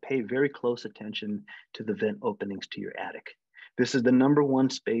 pay very close attention to the vent openings to your attic. This is the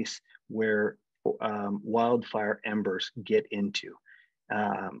 #1 space where wildfire embers get into,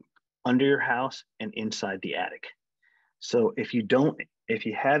 under your house and inside the attic. So if you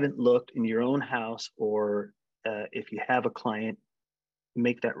haven't looked in your own house, or if you have a client,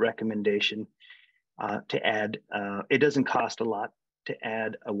 make that recommendation to add, it doesn't cost a lot to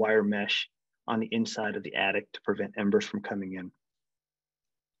add a wire mesh on the inside of the attic to prevent embers from coming in.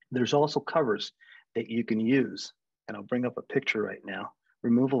 There's also covers that you can use, and I'll bring up a picture right now,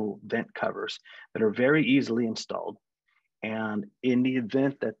 removable vent covers that are very easily installed. And in the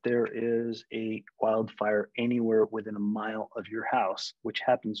event that there is a wildfire anywhere within a mile of your house, which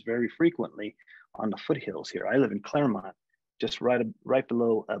happens very frequently on the foothills here. I live in Claremont, just right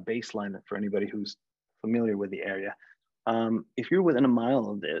below a baseline for anybody who's familiar with the area. If you're within a mile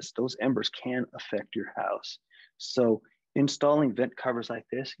of this, those embers can affect your house. So installing vent covers like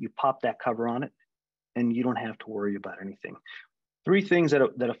this, you pop that cover on it and you don't have to worry about anything. 3 things that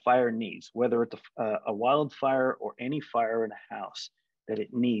a fire needs, whether it's a wildfire or any fire in a house, that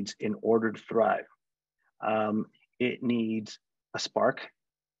it needs in order to thrive. It needs a spark,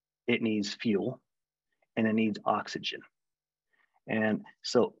 it needs fuel, and it needs oxygen. And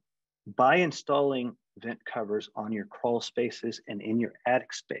so by installing vent covers on your crawl spaces and in your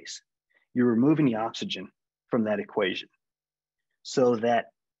attic space, you're removing the oxygen from that equation, so that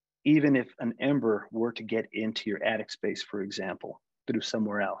even if an ember were to get into your attic space, for example, through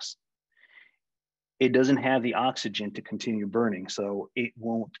somewhere else, it doesn't have the oxygen to continue burning, so it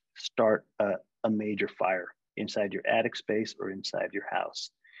won't start a major fire inside your attic space or inside your house.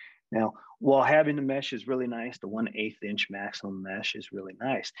 Now, while having the mesh is really nice, the 1/8 inch maximum mesh is really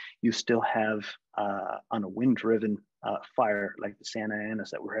nice, you still have, on a wind-driven fire like the Santa Anas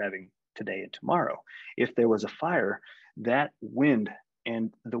that we're having today and tomorrow, if there was a fire, that wind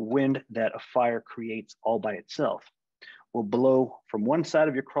and the wind that a fire creates all by itself will blow from one side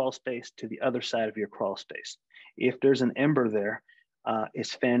of your crawl space to the other side of your crawl space. If there's an ember there,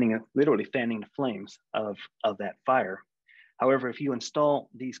 it's literally fanning the flames of that fire. However, if you install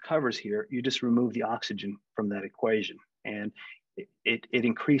these covers here, you just remove the oxygen from that equation, and it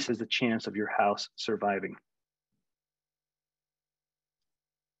increases the chance of your house surviving.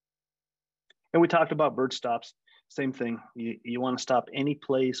 And we talked about bird stops. Same thing. You want to stop any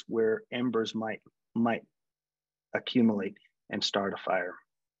place where embers might accumulate and start a fire.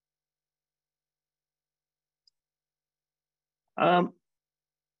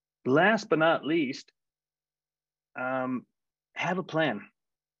 Last but not least, have a plan.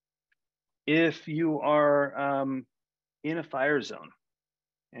 If you are in a fire zone,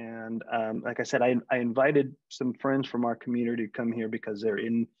 and like I said, I invited some friends from our community to come here because they're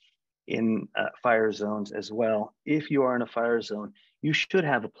in fire zones as well. If you are in a fire zone, you should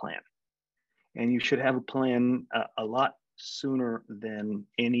have a plan, and you should have a plan a lot sooner than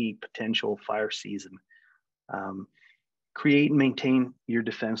any potential fire season. Create and maintain your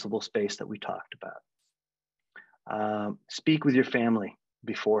defensible space that we talked about. Speak with your family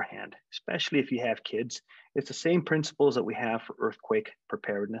beforehand, especially if you have kids. It's the same principles that we have for earthquake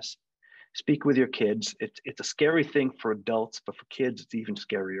preparedness. Speak with your kids. It's a scary thing for adults, but for kids, it's even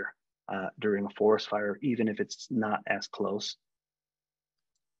scarier. during a forest fire, even if it's not as close.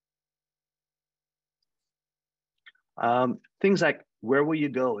 Things like, where will you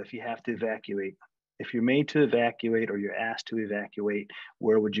go if you have to evacuate? If you're made to evacuate or you're asked to evacuate,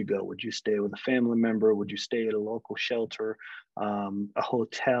 where would you go? Would you stay with a family member? Would you stay at a local shelter, a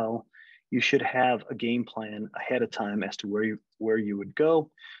hotel? You should have a game plan ahead of time as to where you would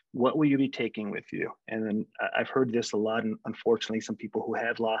go. What will you be taking with you? And then I've heard this a lot, and unfortunately, some people who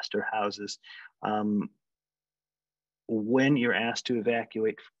have lost their houses, when you're asked to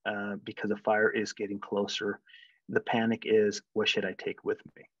evacuate because a fire is getting closer, the panic is, what should I take with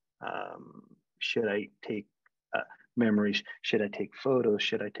me? Should I take memories? Should I take photos?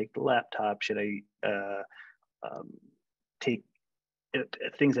 Should I take the laptop? Should I take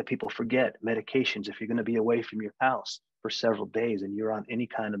things that people forget, medications? If you're going to be away from your house for several days and you're on any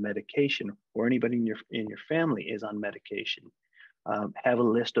kind of medication, or anybody in your family is on medication, have a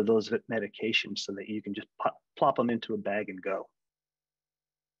list of those medications so that you can just plop them into a bag and go.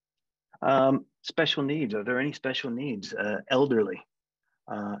 Special needs. Are there any special needs? Elderly,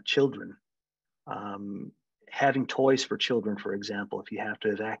 children. Having toys for children, for example, if you have to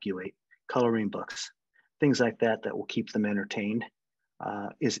evacuate, coloring books, things like that that will keep them entertained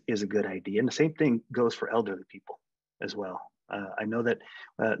is a good idea. And the same thing goes for elderly people as well. I know that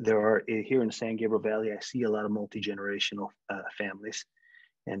there are, here in the San Gabriel Valley, I see a lot of multi-generational families.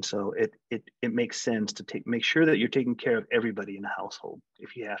 And so it makes sense to make sure that you're taking care of everybody in the household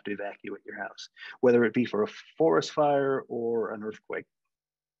if you have to evacuate your house, whether it be for a forest fire or an earthquake.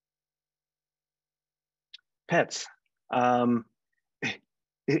 Pets.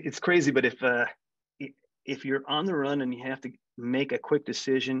 It's crazy, but if you're on the run and you have to make a quick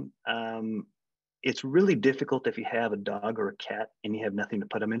decision, it's really difficult if you have a dog or a cat and you have nothing to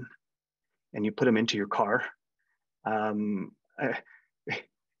put them in, and you put them into your car.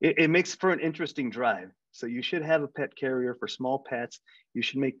 It makes for an interesting drive. So you should have a pet carrier for small pets. You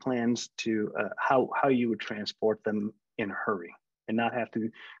should make plans to how you would transport them in a hurry, and not have to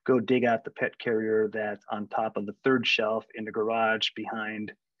go dig out the pet carrier that's on top of the third shelf in the garage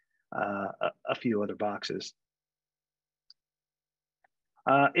behind a few other boxes.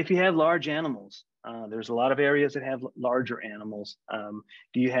 If you have large animals, there's a lot of areas that have larger animals.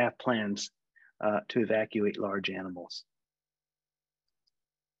 Do you have plans to evacuate large animals?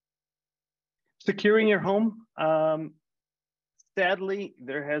 Securing your home. Sadly,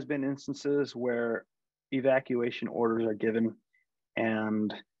 there has been instances where evacuation orders are given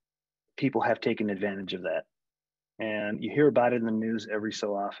and people have taken advantage of that. And you hear about it in the news every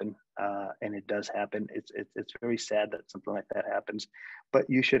so often, and it does happen. It's very sad that something like that happens, but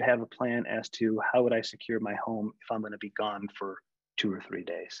you should have a plan as to, how would I secure my home if I'm going to be gone for 2 or 3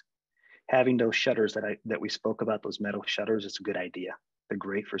 days? Having those shutters that we spoke about, those metal shutters, it's a good idea. They're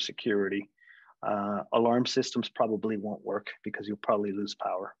great for security. Alarm systems probably won't work because you'll probably lose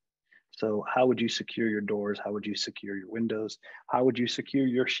power. So how would you secure your doors? How would you secure your windows? How would you secure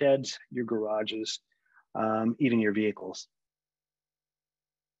your sheds, your garages, even your vehicles?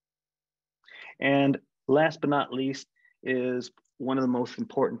 And last but not least, is one of the most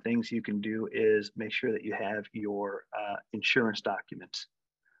important things you can do is make sure that you have your insurance documents.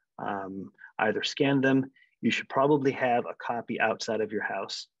 Either scan them. You should probably have a copy outside of your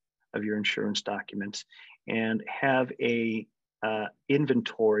house of your insurance documents, and have a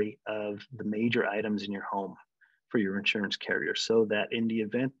inventory of the major items in your home for your insurance carrier, so that in the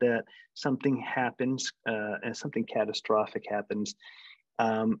event that something happens and something catastrophic happens,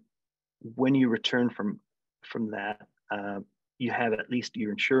 when you return from that, you have at least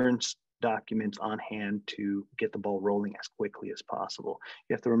your insurance documents on hand to get the ball rolling as quickly as possible.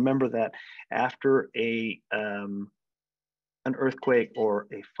 You have to remember that after an earthquake or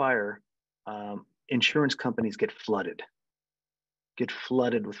a fire, insurance companies get flooded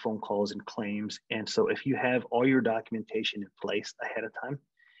with phone calls and claims. And so if you have all your documentation in place ahead of time,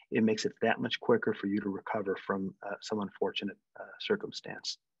 it makes it that much quicker for you to recover from some unfortunate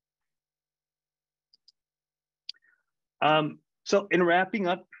circumstance. So in wrapping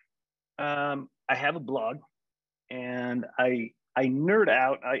up, I have a blog, and I nerd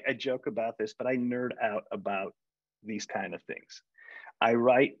out. I joke about this, but I nerd out about these kind of things. I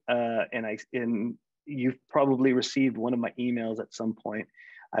write, and you've probably received one of my emails at some point.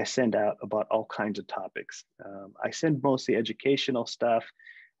 I send out about all kinds of topics. I send mostly educational stuff,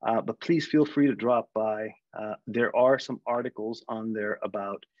 but please feel free to drop by. There are some articles on there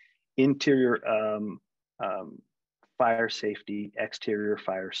about interior fire safety, exterior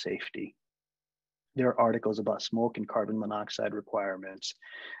fire safety. There are articles about smoke and carbon monoxide requirements.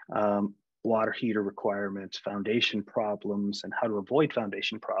 water heater requirements, foundation problems, and how to avoid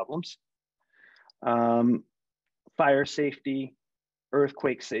foundation problems, fire safety,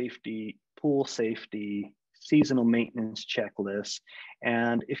 earthquake safety, pool safety, seasonal maintenance checklists.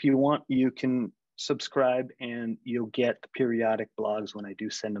 And if you want, you can subscribe and you'll get the periodic blogs when I do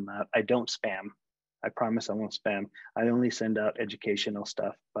send them out. I don't spam. I promise I won't spam. I only send out educational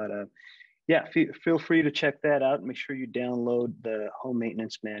stuff. But yeah, feel free to check that out. Make sure you download the home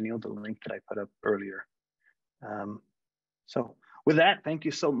maintenance manual, the link that I put up earlier. So with that, thank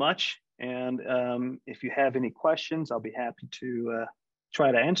you so much. And if you have any questions, I'll be happy to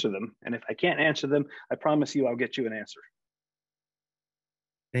try to answer them. And if I can't answer them, I promise you I'll get you an answer.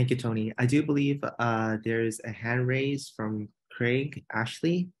 Thank you, Tony. I do believe there's a hand raised from Craig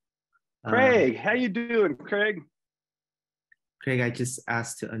Ashley. Craig, how you doing, Craig? Craig, I just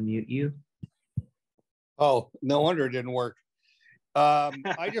asked to unmute you. Oh, no wonder it didn't work.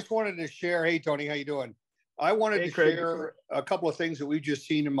 I just wanted to share. Hey, Tony, how you doing? I wanted to share a couple of things that we've just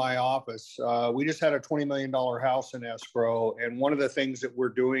seen in my office. We just had a $20 million house in escrow. And one of the things that we're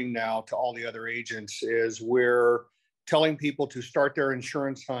doing now to all the other agents is we're telling people to start their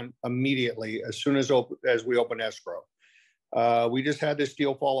insurance hunt immediately as soon as we open escrow. We just had this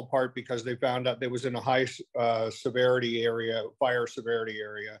deal fall apart because they found out there was in a high severity area, fire severity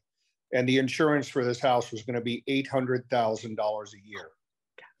area. And the insurance for this house was going to be $800,000 a year.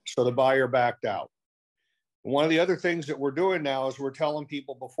 So the buyer backed out. One of the other things that we're doing now is we're telling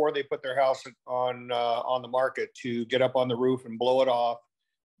people before they put their house on the market to get up on the roof and blow it off,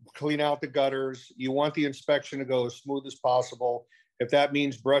 clean out the gutters. You want the inspection to go as smooth as possible. If that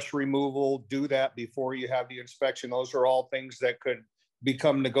means brush removal, do that before you have the inspection. Those are all things that could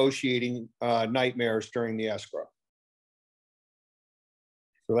become negotiating nightmares during the escrow.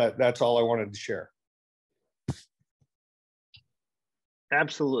 So that's all I wanted to share.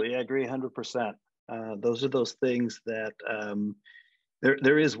 Absolutely, I agree 100%. Those are those things that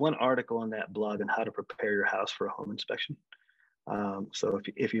there is one article on that blog on how to prepare your house for a home inspection. So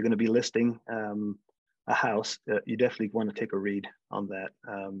if you're going to be listing a house, you definitely want to take a read on that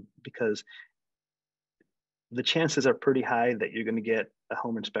because the chances are pretty high that you're going to get a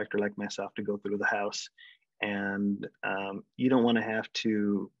home inspector like myself to go through the house. And you don't want to have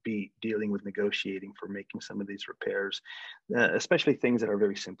to be dealing with negotiating for making some of these repairs, especially things that are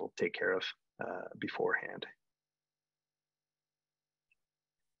very simple to take care of beforehand.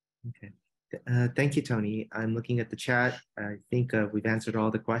 Okay. Thank you, Tony. I'm looking at the chat. I think we've answered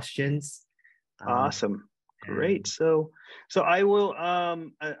all the questions. Awesome. Great. So I will,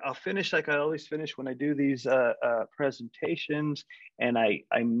 I'll finish like I always finish when I do these presentations, and I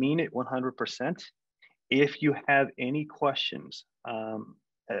mean it 100%. If you have any questions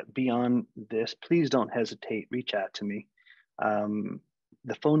beyond this, please don't hesitate, reach out to me.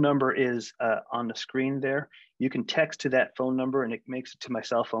 The phone number is on the screen there. You can text to that phone number and it makes it to my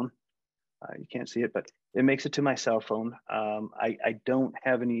cell phone. You can't see it, but it makes it to my cell phone. I don't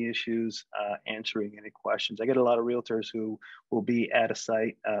have any issues answering any questions. I get a lot of realtors who will be at a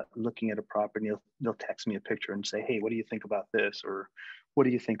site looking at a property. They'll text me a picture and say, hey, what do you think about this? Or what do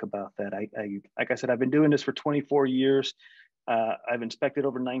you think about that? Like I said, I've been doing this for 24 years. I've inspected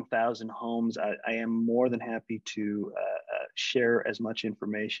over 9,000 homes. I am more than happy to share as much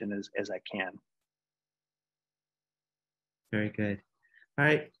information as I can. Very good. All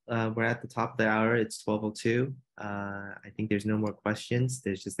right, we're at the top of the hour. It's 12:02. I think there's no more questions.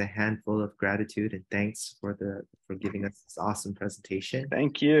 There's just a handful of gratitude and thanks for giving us this awesome presentation.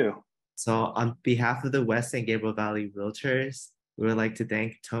 Thank you. So on behalf of the West and Gabriel Valley Realtors, we would like to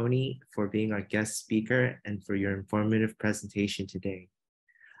thank Tony for being our guest speaker and for your informative presentation today.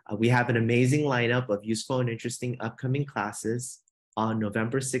 We have an amazing lineup of useful and interesting upcoming classes. On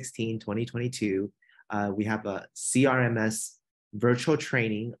November 16, 2022, we have a CRMS virtual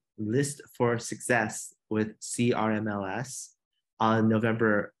training, List for Success with CRMLS. On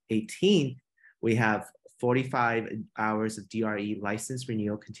November 18th, we have 45 hours of DRE license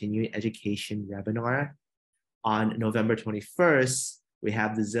renewal continuing education webinar. On November 21st, we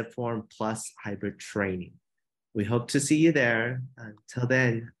have the Zip Form Plus hybrid training. We hope to see you there. Until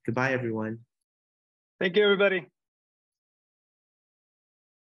then, goodbye, everyone. Thank you, everybody.